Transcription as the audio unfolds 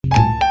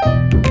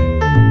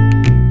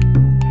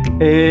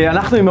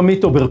אנחנו עם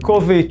עמית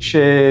אוברקוביץ,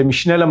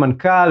 משנה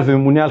למנכ"ל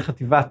וממונה על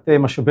חטיבת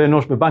משאבי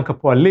אנוש בבנק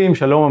הפועלים.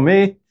 שלום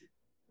עמית.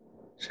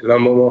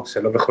 שלום מומו,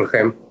 שלום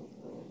לכולכם.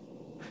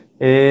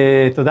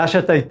 תודה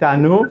שאתה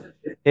איתנו.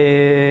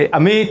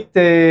 עמית,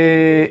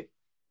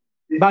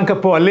 בנק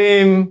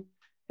הפועלים,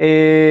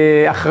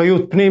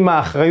 אחריות פנימה,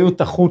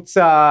 אחריות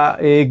החוצה,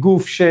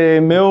 גוף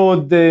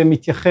שמאוד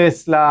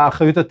מתייחס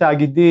לאחריות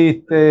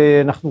התאגידית,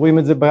 אנחנו רואים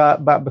את זה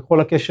בכל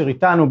הקשר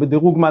איתנו,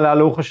 בדירוג מעלה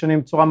לאורך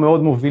השנים בצורה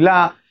מאוד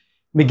מובילה.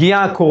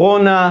 מגיעה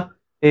הקורונה,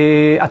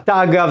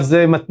 אתה אגב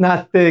זה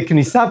מתנת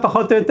כניסה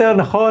פחות או יותר,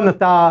 נכון?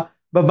 אתה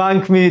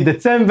בבנק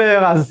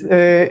מדצמבר, אז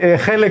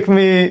חלק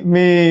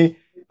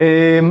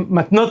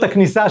ממתנות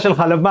הכניסה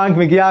שלך לבנק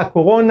מגיעה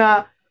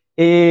הקורונה.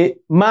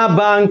 מה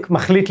הבנק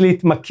מחליט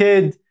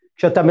להתמקד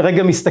כשאתה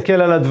מרגע מסתכל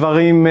על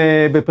הדברים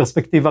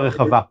בפרספקטיבה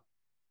רחבה?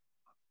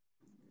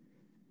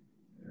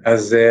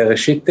 אז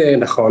ראשית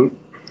נכון,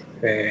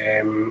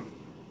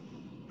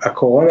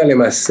 הקורונה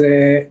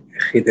למעשה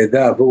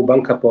חידדה עבור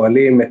בנק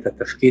הפועלים את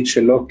התפקיד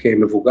שלו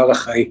כמבוגר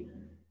אחראי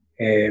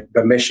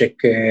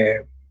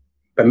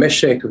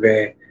במשק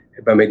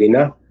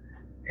ובמדינה,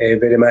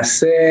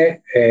 ולמעשה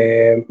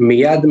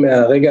מיד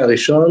מהרגע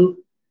הראשון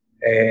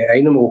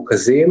היינו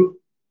מרוכזים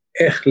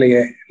איך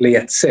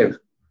לייצב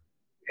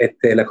את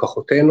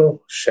לקוחותינו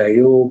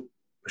שהיו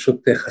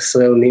פשוט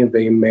חסרי אונים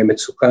ועם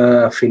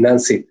מצוקה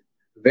פיננסית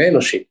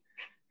ואנושית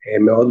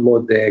מאוד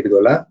מאוד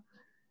גדולה.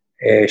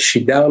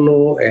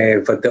 שידרנו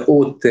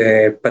ודאות,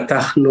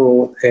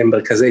 פתחנו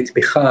מרכזי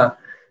תמיכה,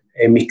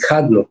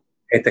 מיקדנו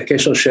את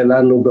הקשר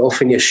שלנו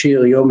באופן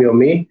ישיר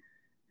יומיומי,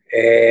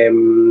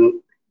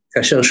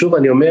 כאשר שוב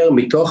אני אומר,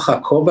 מתוך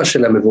הכובע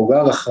של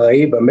המבוגר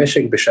אחראי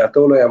במשק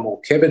בשעתו לא היה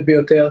מורכבת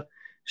ביותר,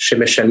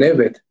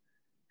 שמשלבת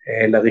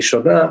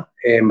לראשונה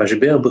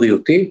משבר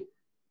בריאותי,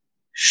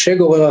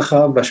 שגורר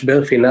אחריו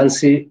משבר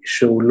פיננסי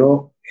שהוא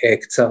לא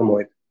קצר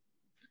מועד.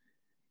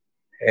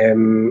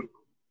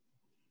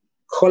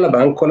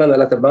 כל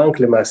הנהלת הבנק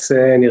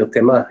למעשה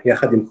נרתמה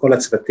יחד עם כל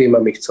הצוותים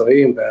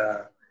המקצועיים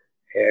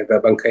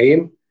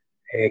והבנקאים,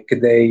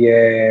 כדי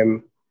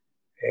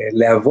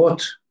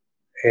להוות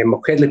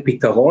מוקד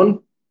לפתרון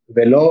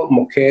ולא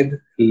מוקד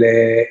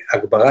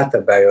להגברת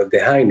הבעיות.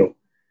 דהיינו,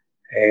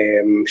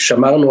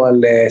 שמרנו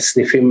על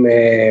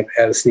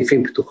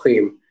סניפים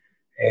פתוחים,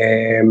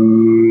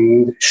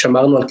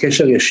 שמרנו על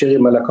קשר ישיר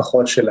עם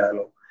הלקוחות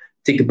שלנו,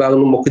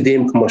 תגברנו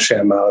מוקדים כמו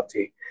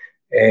שאמרתי,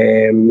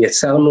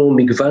 יצרנו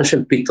מגוון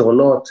של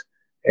פתרונות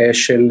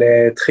של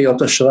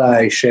דחיות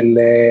אשראי, של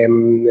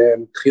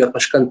דחיות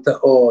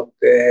משכנתאות,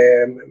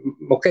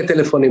 מוקד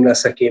טלפונים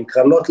לעסקים,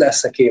 קרנות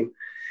לעסקים,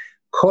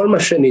 כל מה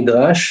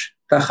שנדרש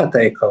תחת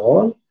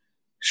העיקרון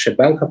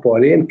שבנק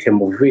הפועלים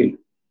כמוביל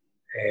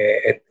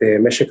את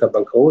משק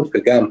הבנקאות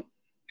וגם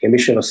כמי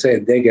שנושא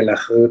את דגל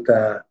האחריות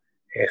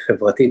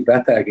החברתית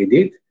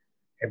והתאגידית,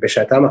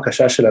 בשעתם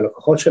הקשה של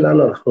הלקוחות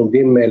שלנו אנחנו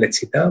עומדים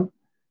לצידם,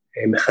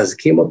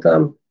 מחזקים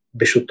אותם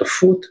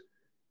בשותפות,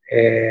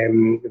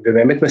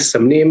 ובאמת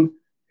מסמנים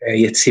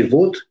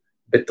יציבות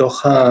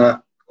בתוך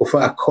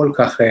התקופה הכל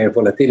כך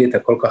וולטילית,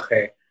 הכל כך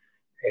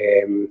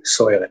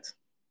סוערת.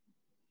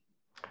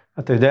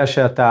 אתה יודע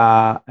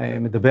שאתה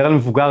מדבר על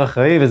מבוגר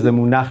אחראי, וזה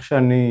מונח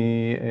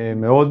שאני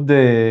מאוד,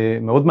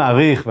 מאוד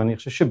מעריך, ואני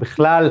חושב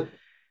שבכלל,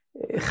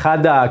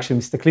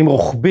 כשמסתכלים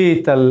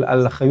רוחבית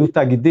על אחריות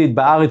תאגידית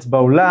בארץ,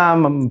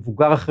 בעולם,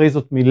 המבוגר אחראי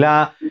זאת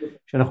מילה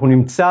שאנחנו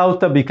נמצא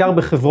אותה בעיקר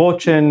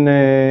בחברות שהן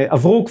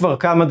עברו כבר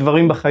כמה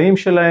דברים בחיים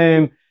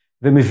שלהם,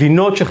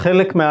 ומבינות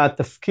שחלק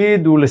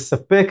מהתפקיד הוא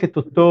לספק את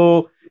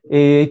אותו,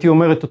 הייתי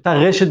אומר, את אותה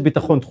רשת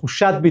ביטחון,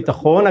 תחושת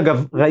ביטחון.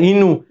 אגב,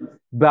 ראינו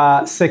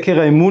בסקר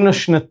האמון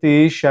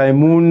השנתי,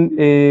 שהאמון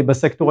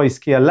בסקטור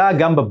העסקי עלה,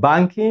 גם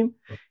בבנקים,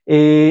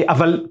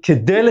 אבל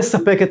כדי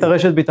לספק את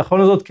הרשת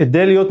ביטחון הזאת,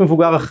 כדי להיות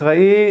מבוגר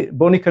אחראי,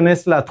 בוא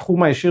ניכנס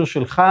לתחום הישיר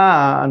שלך,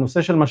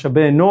 הנושא של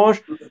משאבי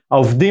אנוש.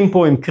 העובדים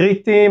פה הם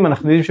קריטיים,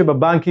 אנחנו יודעים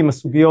שבבנקים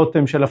הסוגיות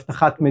הם של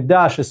הבטחת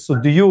מידע, של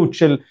סודיות,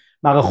 של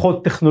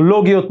מערכות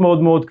טכנולוגיות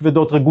מאוד מאוד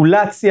כבדות,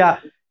 רגולציה,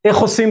 איך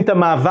עושים את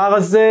המעבר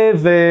הזה,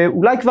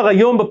 ואולי כבר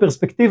היום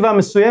בפרספקטיבה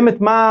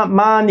המסוימת,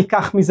 מה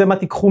ניקח מזה, מה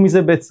תיקחו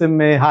מזה בעצם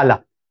הלאה?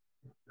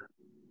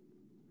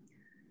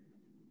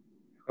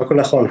 הכל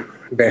נכון,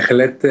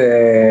 בהחלט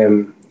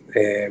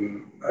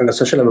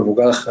הנושא של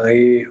המבוגר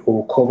אחראי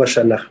הוא כובע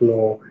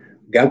שאנחנו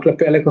גם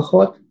כלפי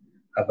הלקוחות,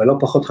 אבל לא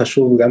פחות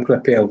חשוב גם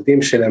כלפי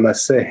העובדים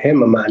שלמעשה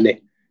הם המענה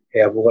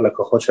עבור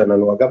הלקוחות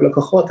שלנו. אגב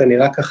לקוחות, אני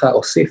רק ככה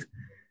אוסיף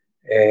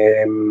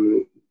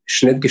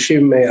שני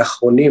דגשים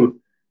אחרונים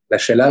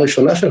לשאלה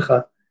הראשונה שלך,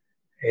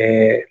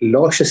 לא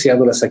רק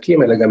שסייענו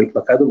לעסקים, אלא גם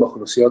התמקדנו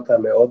באוכלוסיות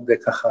המאוד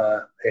ככה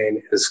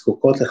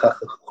זקוקות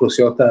לכך,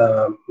 אוכלוסיות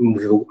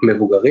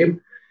המבוגרים,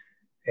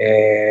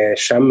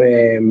 שם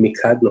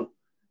מיקדנו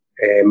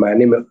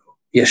מענים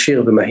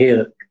ישיר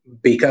ומהיר,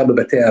 בעיקר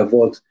בבתי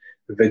האבות,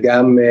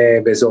 וגם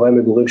באזורי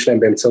המגורים שלהם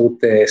באמצעות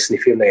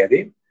סניפים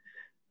ניידים,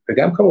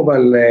 וגם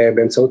כמובן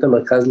באמצעות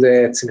המרכז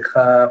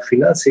לצמיחה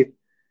פיננסית,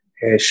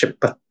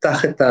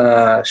 שפתח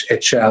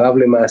את שעריו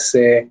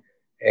למעשה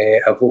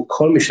עבור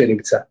כל מי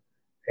שנמצא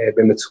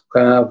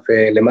במצוקה,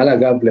 ולמעלה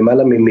אגב,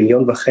 למעלה מ1.5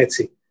 מיליון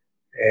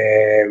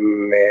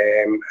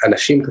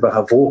אנשים כבר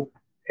עברו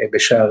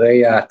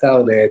בשערי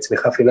האתר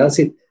לצמיחה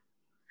פיננסית,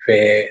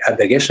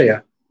 והדגש היה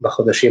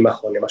בחודשים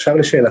האחרונים. עכשיו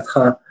לשאלתך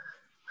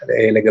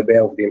לגבי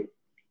העובדים.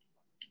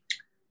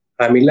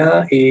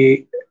 המילה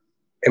היא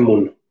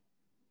אמון.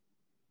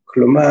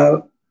 כלומר,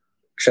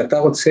 כשאתה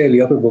רוצה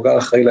להיות מבוגר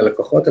אחראי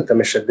ללקוחות, אתה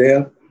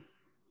משדר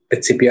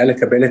בציפייה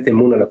לקבל את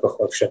אמון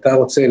הלקוחות. כשאתה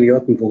רוצה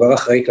להיות מבוגר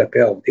אחראי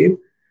כלפי העובדים,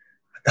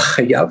 אתה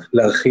חייב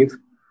להרחיב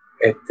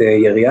את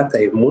יריעת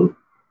האמון.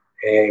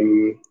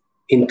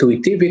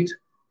 אינטואיטיבית,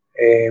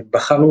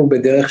 בחרנו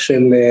בדרך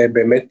של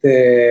באמת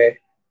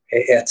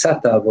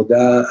האצת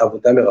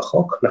העבודה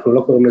מרחוק. אנחנו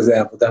לא קוראים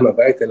לזה עבודה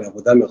מהבית, אלא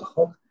עבודה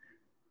מרחוק.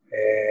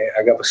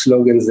 אגב,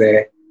 הסלוגן זה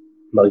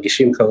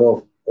מרגישים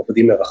קרוב,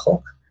 עובדים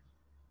מרחוק.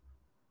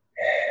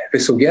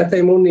 וסוגיית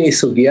האמון היא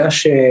סוגיה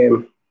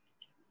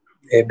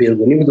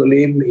שבארגונים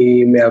גדולים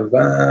היא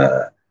מהווה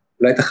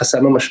אולי את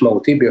החסם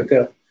המשמעותי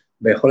ביותר,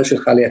 ביכולת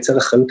שלך לייצר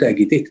אחריות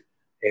תאגידית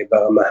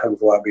ברמה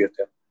הגבוהה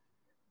ביותר.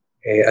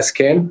 אז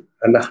כן,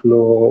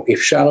 אנחנו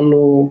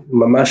אפשרנו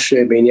ממש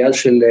בעניין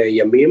של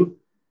ימים,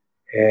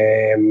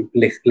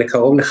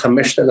 לקרוב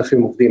ל5,000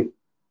 עובדים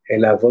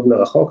לעבוד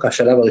מרחוק.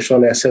 השלב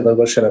הראשון היה סדר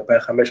גודל של 2,500-3,000,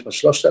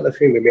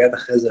 ומיד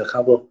אחרי זה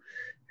הרחבנו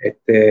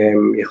את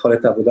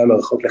יכולת העבודה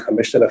מרחוק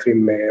ל5,000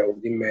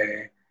 עובדים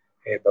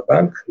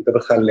בבנק, מדבר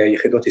לך על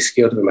יחידות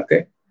עסקיות ומטה.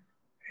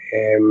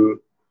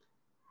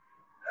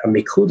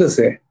 המיקוד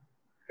הזה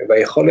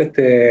והיכולת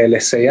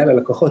לסייע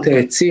ללקוחות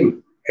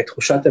העצים את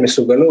תחושת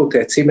המסוגלות,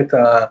 העצים את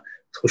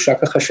התחושה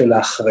ככה של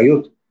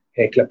האחריות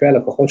כלפי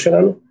הלקוחות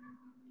שלנו.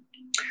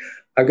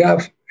 אגב,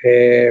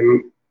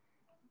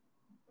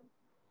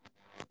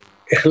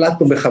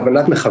 החלטנו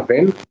בכוונת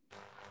מכוון,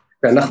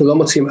 ואנחנו לא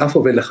מוצאים אף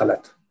עובד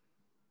לחל"ת.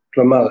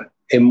 כלומר,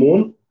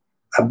 אמון,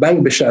 הבנק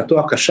בשעתו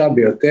הקשה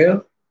ביותר,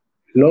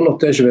 לא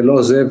נוטש ולא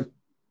עוזב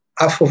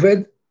אף עובד,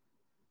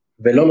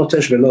 ולא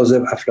נוטש ולא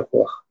עוזב אף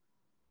לקוח.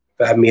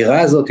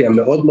 והאמירה הזאת היא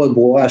המאוד מאוד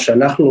ברורה,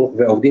 שאנחנו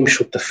והעובדים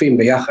שותפים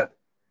ביחד,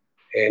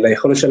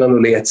 ליכולת שלנו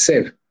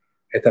לייצב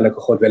את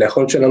הלקוחות,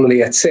 וליכולת שלנו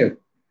לייצב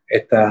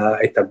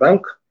את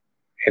הבנק,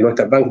 לא את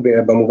הבנק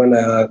במובן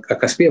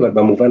הכספי, אבל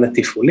במובן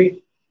התפעולי,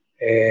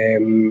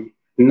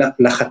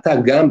 נחתה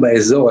גם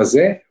באזור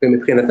הזה,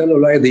 ומבחינתנו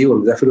לא היה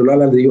דיון, זה אפילו לא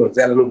היה דיון,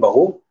 זה היה לנו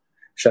ברור,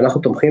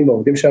 שאנחנו תומכים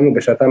בעובדים שלנו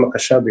בשעתם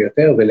הקשה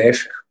ביותר,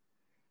 ולהפך.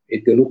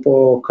 התגלו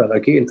פה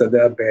כרגיל, אתה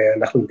יודע,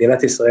 אנחנו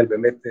מדינת ישראל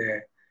באמת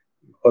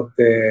מאוד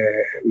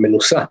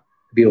מנוסה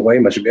באירועי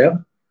משבר,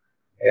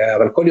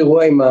 אבל כל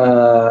אירוע עם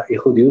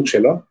הייחודיות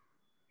שלו,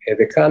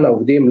 וכאן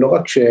העובדים לא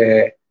רק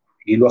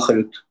שגילו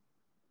אחריות,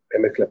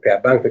 באמת כלפי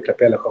הבנק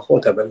וכלפי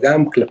הלקוחות, אבל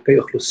גם כלפי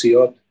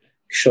אוכלוסיות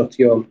קשות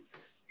יום,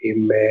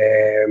 עם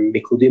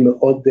מיקודים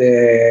מאוד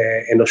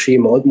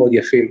אנושיים, מאוד מאוד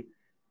יפים,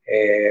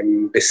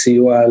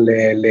 בסיוע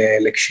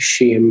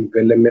לקשישים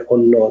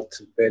ולמעונות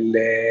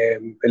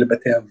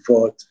ולבתי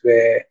אבות,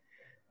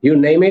 you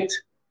name it,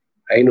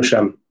 היינו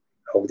שם.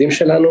 העובדים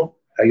שלנו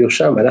היו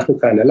שם, ואנחנו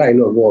כהנהלה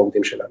היינו עבור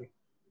העובדים שלנו.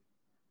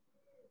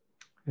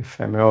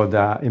 יפה מאוד,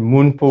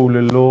 האמון פה הוא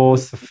ללא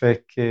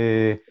ספק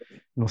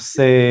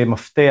נושא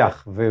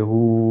מפתח,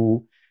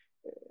 והוא,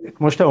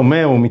 כמו שאתה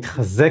אומר, הוא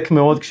מתחזק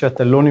מאוד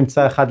כשאתה לא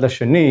נמצא אחד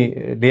לשני,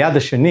 ליד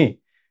השני,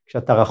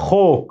 כשאתה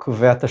רחוק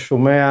ואתה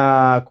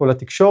שומע, כל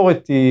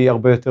התקשורת היא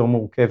הרבה יותר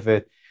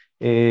מורכבת,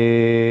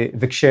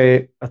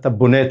 וכשאתה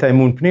בונה את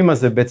האמון פנימה,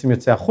 זה בעצם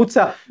יוצא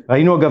החוצה.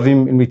 ראינו אגב,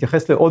 אם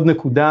להתייחס לעוד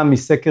נקודה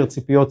מסקר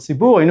ציפיות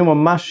ציבור, היינו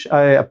ממש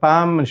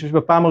הפעם, אני חושב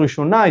שבפעם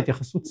הראשונה,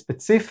 התייחסות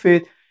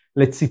ספציפית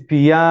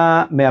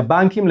לציפייה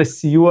מהבנקים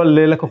לסיוע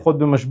ללקוחות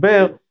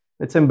במשבר,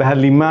 בעצם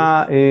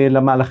בהלימה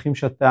למהלכים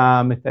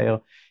שאתה מתאר.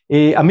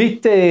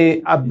 עמית,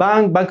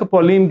 בנק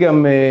הפועלים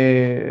גם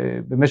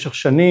במשך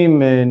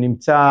שנים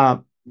נמצא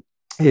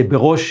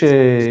בראש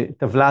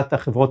טבלת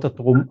החברות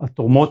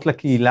התורמות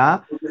לקהילה.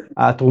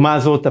 התרומה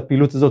הזאת,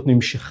 הפעילות הזאת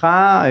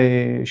נמשכה,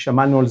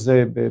 שמענו על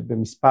זה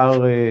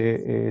במספר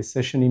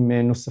סשנים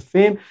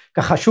נוספים.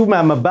 ככה שוב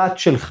מהמבט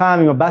שלך,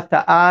 ממבט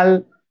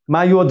העל,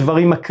 מה היו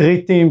הדברים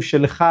הקריטיים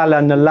שלך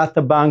להנהלת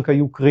הבנק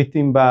היו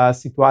קריטיים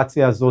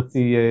בסיטואציה הזאת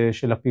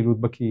של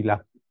הפעילות בקהילה?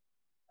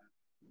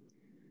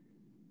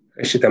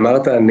 כשאת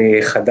אמרת,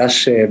 אני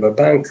חדש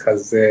בבנק,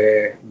 אז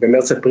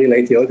במרץ אפריל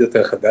הייתי עוד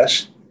יותר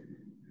חדש,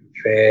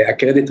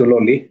 והקרדיט הוא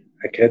לא לי,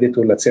 הקרדיט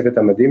הוא לצוות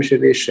המדהים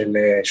שלי, של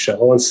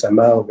שרון,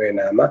 סמר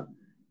ונעמה,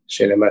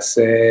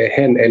 שלמעשה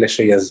הן אלה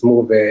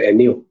שיזמו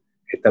והניעו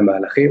את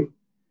המהלכים,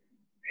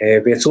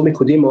 ויצרו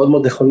מיקודים מאוד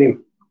מאוד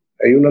נכונים.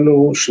 היו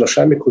לנו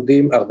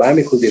 4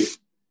 מיקודים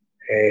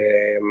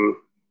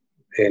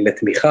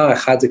לתמיכה,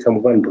 אחד זה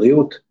כמובן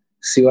בריאות,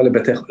 סיוע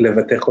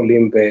לבתי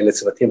חולים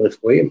ולצוותים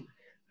רפואיים,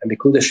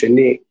 המיקוד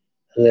השני,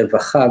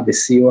 רווחה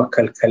וסיוע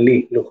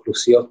כלכלי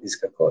לאוכלוסיות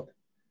נזקקות.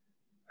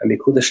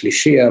 המיקוד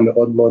השלישי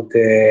המאוד מאוד,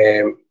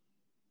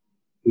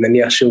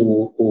 נניח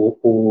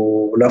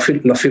שהוא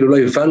אפילו לא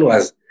הבנו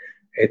אז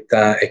את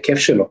ההיקף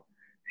שלו,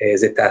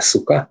 זה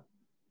תעסוקה.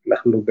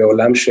 אנחנו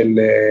בעולם של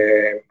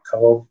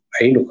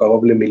היינו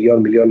קרוב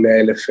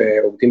ל1,100,000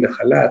 עובדים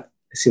בחל"ת,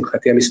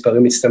 לשמחתי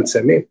המספרים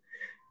מצטמצמים,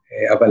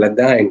 אבל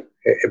עדיין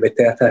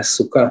היבטי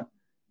התעסוקה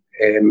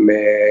הם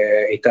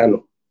איתנו,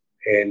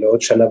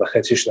 לעוד שנה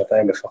וחצי,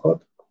 שנתיים לפחות.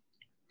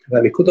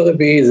 והמיקוד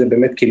הרביעי זה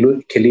באמת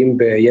כלים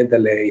בידע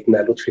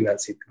להתנהלות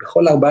פיננסית.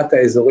 בכל ארבעת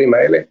האזורים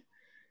האלה,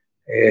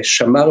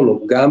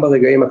 שמרנו גם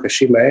ברגעים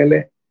הקשים האלה,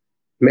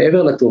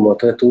 מעבר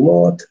לתרומות.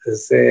 לתרומות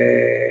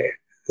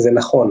זה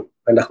נכון,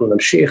 ואנחנו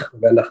נמשיך,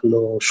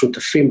 ואנחנו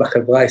שותפים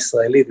בחברה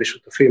הישראלית,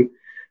 ושותפים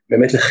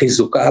באמת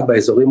לחיזוקה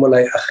באזורים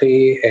אולי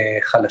הכי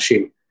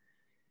חלשים.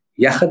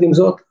 יחד עם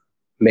זאת,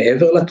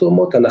 מעבר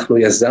לתרומות, אנחנו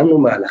יזמנו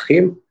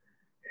מהלכים,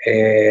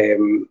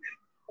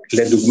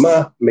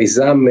 לדוגמה,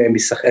 מיזם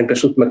מסחר,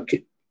 פשוט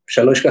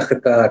שלא אשכח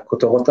את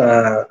הכותרות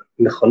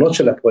הנכונות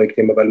של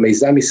הפרויקטים, אבל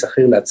מיזם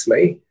מסחר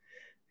לעצמאי,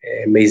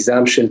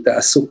 מיזם של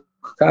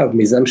תעסוקה,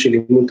 מיזם של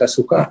אימון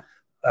תעסוקה,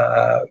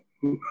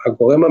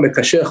 הגורם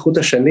המקשר חוט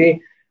השני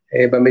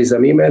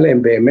במיזמים האלה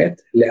הם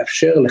באמת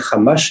לאפשר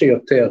לכמה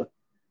שיותר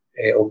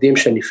עובדים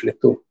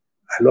שנפלטו,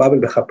 על לא עוול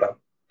בכפם,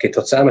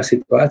 כתוצאה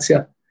מהסיטואציה,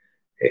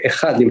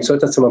 אחד, למצוא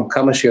את עצמם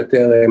כמה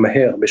שיותר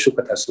מהר בשוק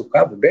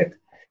התעסוקה,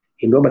 ובית,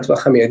 אם לא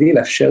בטווח המיידי,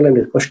 לאפשר להם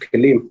לרכוש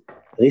כלים,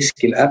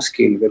 ריסקיל,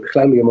 אפסקיל,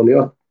 ובכלל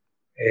מיומנויות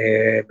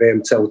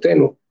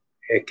באמצעותנו,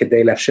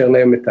 כדי לאפשר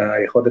להם את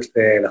היכולת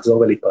לחזור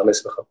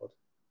ולהתפרנס בכבוד.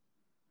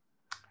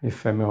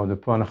 יפה מאוד,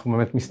 ופה אנחנו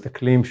באמת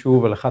מסתכלים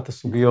שוב על אחת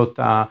הסוגיות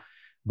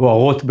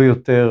הבוערות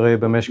ביותר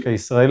במשק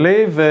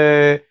הישראלי,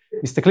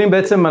 ומסתכלים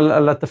בעצם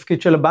על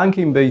התפקיד של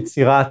הבנקים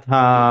ביצירת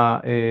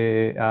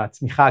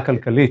הצמיחה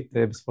הכלכלית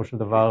בסופו של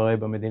דבר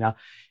במדינה.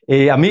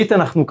 עמית,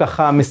 אנחנו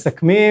ככה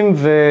מסכמים,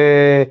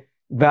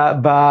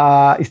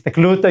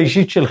 ובהסתכלות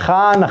האישית שלך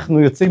אנחנו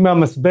יוצאים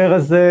מהמשבר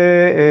הזה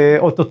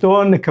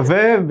אוטוטו,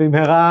 נקווה,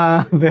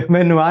 במהרה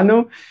בימינו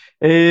אנו.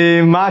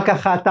 מה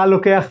ככה אתה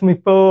לוקח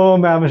מפה,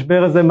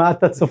 מהמשבר הזה, מה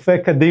אתה צופה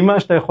קדימה,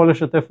 שאתה יכול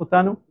לשתף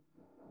אותנו?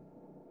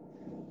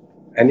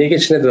 אני אגיד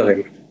שני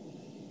דברים.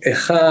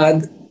 אחד,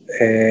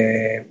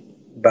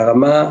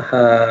 ברמה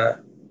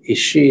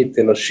האישית,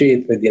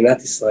 אנושית,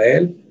 מדינת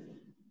ישראל,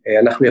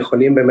 אנחנו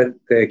יכולים באמת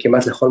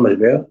כמעט לכל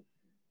משבר,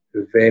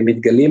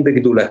 ומתגלים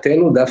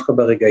בגדולתנו דווקא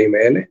ברגעים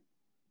האלה.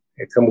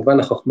 כמובן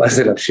החוכמה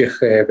זה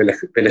להמשיך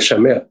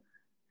ולשמר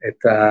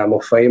את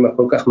המופעים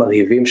הכל כך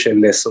מרהיבים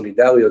של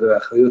סולידריות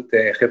ואחריות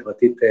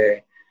חברתית,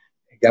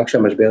 גם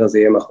כשהמשבר הזה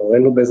יהיה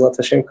מאחורינו בעזרת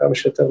השם כמה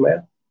שיותר מהר.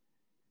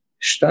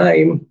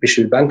 2,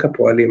 בשביל בנק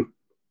הפועלים,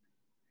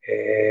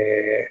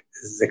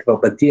 זה כבר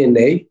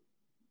ב-DNA,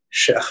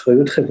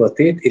 שאחריות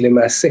חברתית היא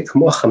למעשה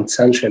כמו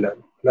החמצן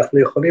שלנו. אנחנו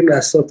יכולים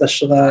לעשות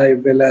אשראי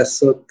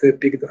ולעשות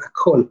פיקדון,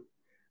 הכל,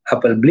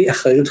 אבל בלי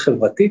אחריות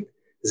חברתית,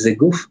 זה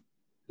גוף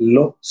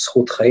לא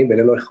זכות חיים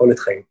וללא יכולת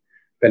חיים.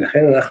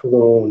 ולכן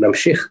אנחנו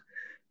נמשיך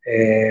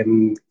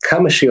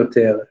כמה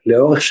שיותר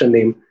לאורך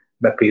שנים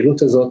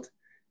בפעילות הזאת,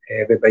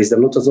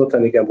 ובהזדמנות הזאת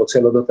אני גם רוצה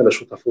להודות על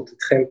השותפות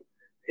איתכם,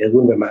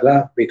 ארגון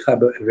במעלה, ואיתך,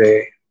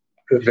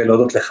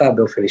 ולהודות לך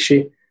באופן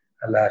אישי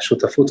על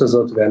השותפות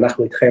הזאת,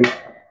 ואנחנו איתכם,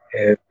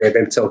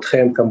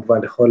 ובאמצעותכם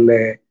כמובן לכל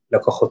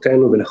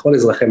לקוחותינו ולכל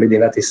אזרחי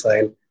מדינת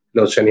ישראל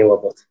לעוד שנים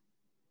רבות.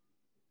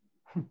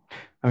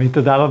 עמית,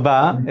 תודה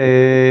רבה.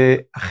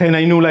 אכן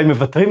היינו אולי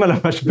מוותרים על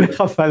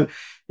המשבר, אבל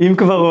אם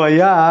כבר הוא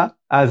היה,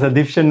 אז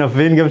עדיף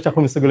שנבין גם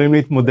שאנחנו מסוגלים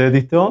להתמודד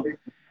איתו,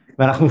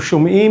 ואנחנו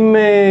שומעים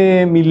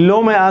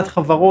מלא מעט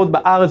חברות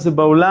בארץ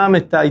ובעולם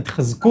את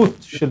ההתחזקות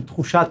של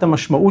תחושת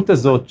המשמעות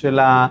הזאת, של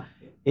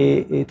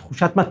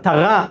תחושת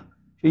מטרה,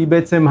 שהיא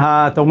בעצם,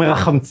 אתה אומר,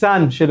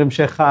 החמצן של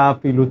המשך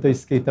הפעילות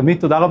העסקית.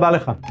 עמית, תודה רבה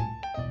לך.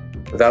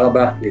 תודה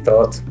רבה,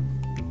 להתראות.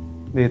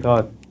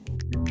 להתראות.